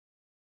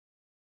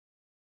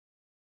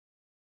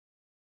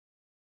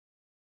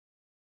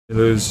You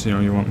lose,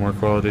 you want more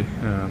quality,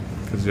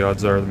 because the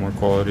odds are the more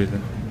quality, the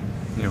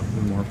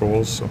more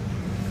goals. So,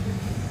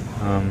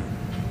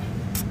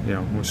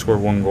 we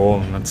scored one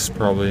goal, and that's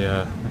probably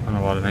on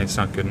a lot of nights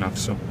not good enough.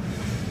 So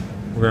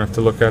we're gonna have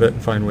to look at it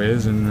and find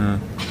ways and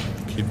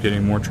keep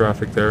getting more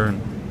traffic there. And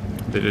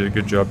they did a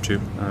good job too.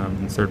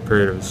 In the third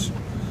period, it was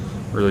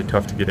really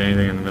tough to get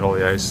anything in the middle of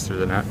the ice through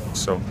the net.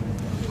 So,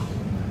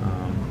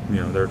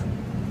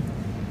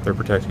 they're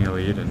protecting a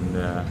lead, and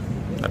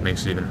that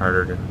makes it even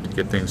harder to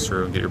get things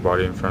through and get your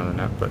body in front of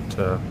the net. But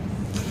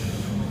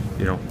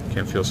you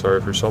can't feel sorry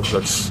for yourself.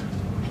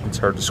 It's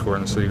hard to score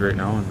in this league right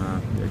now,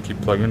 and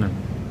keep plugging and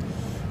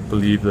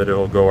believe that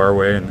it'll go our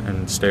way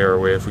and stay our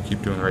way if we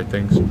keep doing the right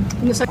things.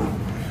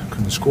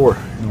 Couldn't score.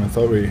 I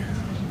thought we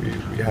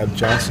had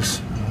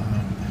chances.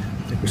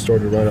 I think we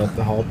started right out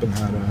the hop and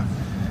had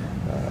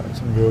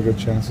some real good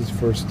chances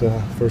first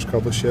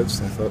couple of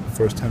shifts. I thought the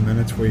first 10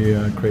 minutes we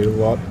created a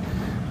lot.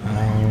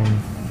 And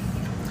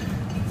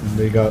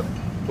they got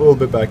a little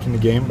bit back in the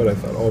game, but I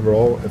thought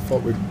overall,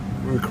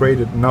 we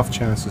created enough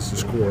chances to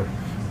score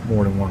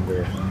more than one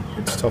goal.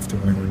 It's tough to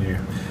win when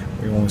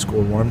we only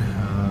scored one.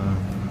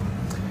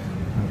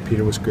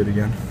 Peter was good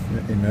again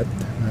in net.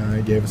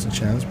 He gave us a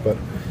chance, but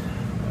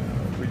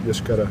we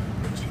just gotta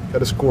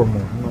score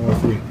more. I don't know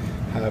if we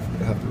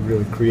have to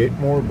really create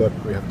more, but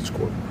we have to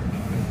score more.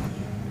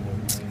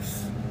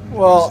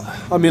 Well,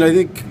 I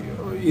think,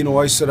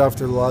 I said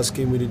after the last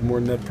game we needed more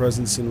net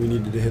presence and we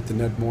needed to hit the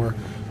net more.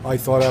 I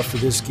thought after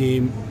this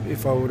game, I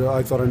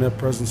thought our net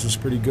presence was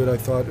pretty good. I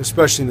thought,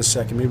 especially in the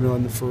second, maybe not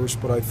in the first,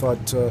 but I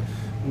thought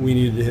we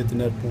needed to hit the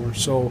net more.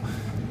 So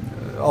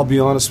I'll be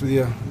honest with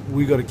you,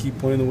 we got to keep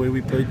playing the way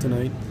we played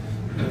tonight.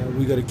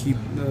 We got to keep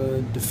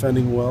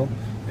defending well,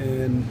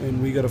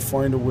 and we got to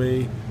find a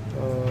way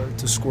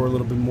to score a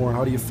little bit more.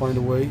 How do you find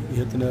a way? You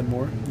hit the net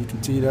more. You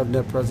continue to have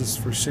net presence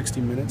for 60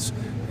 minutes,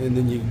 and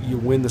then you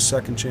win the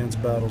second chance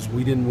battles.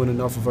 We didn't win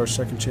enough of our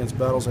second chance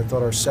battles. I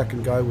thought our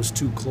second guy was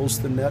too close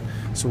to the net,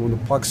 so when the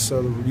pucks,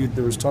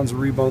 there was tons of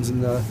rebounds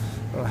in the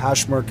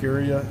hash mark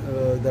area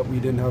that we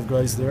didn't have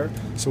guys there.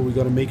 So we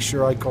got to make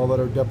sure, I call that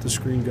our depth of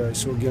screen guys.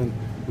 So again,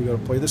 we got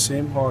to play the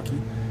same hockey.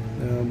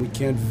 We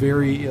can't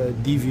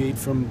deviate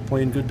from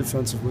playing good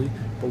defensively,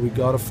 but we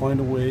got to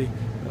find a way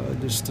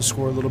just to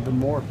score a little bit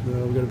more.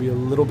 We got to be a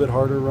little bit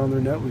harder around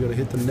their net. We got to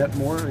hit the net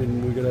more,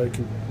 and we got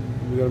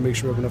to make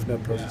sure we have enough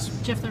net presence.